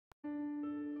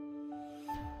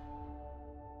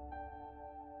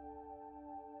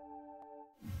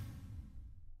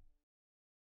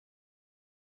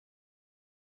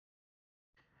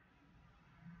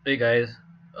Hey guys,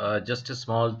 just a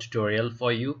small tutorial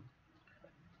for you.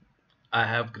 I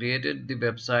have created the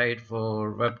website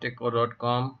for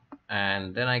webtecho.com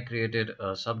and then I created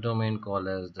a subdomain called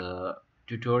as the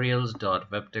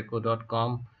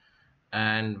tutorials.webtecho.com,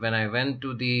 and when I went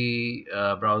to the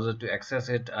browser to access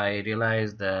it, I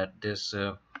realized that this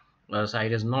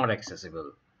site is not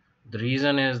accessible. The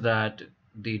reason is that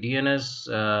the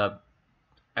DNS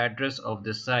address of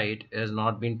this site has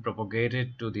not been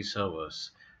propagated to the servers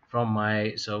from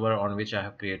my server on which I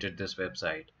have created this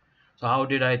website. So how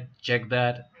did I check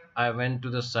that? I went to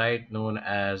the site known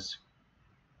as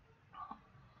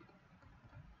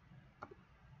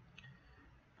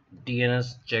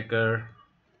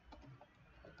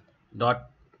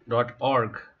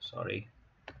dnschecker.org, sorry,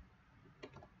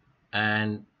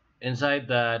 and inside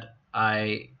that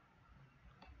I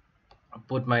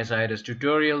put my site as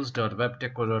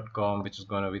tutorials.webtecho.com, which is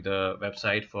going to be the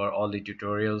website for all the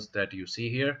tutorials that you see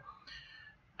here.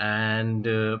 And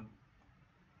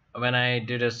when I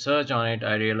did a search on it,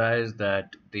 I realized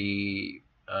that the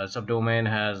subdomain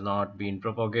has not been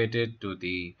propagated to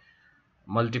the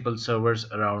multiple servers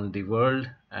around the world,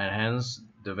 and hence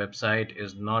the website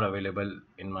is not available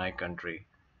in my country.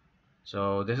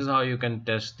 So this is how you can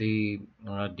test the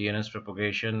DNS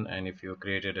propagation. And if you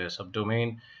created a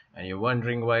subdomain and you're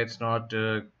wondering why it's not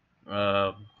uh,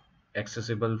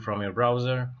 accessible from your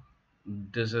browser,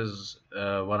 this is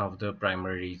one of the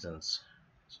primary reasons.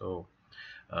 So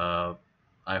uh,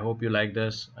 I hope you like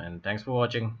this, and thanks for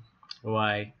watching.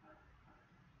 Bye.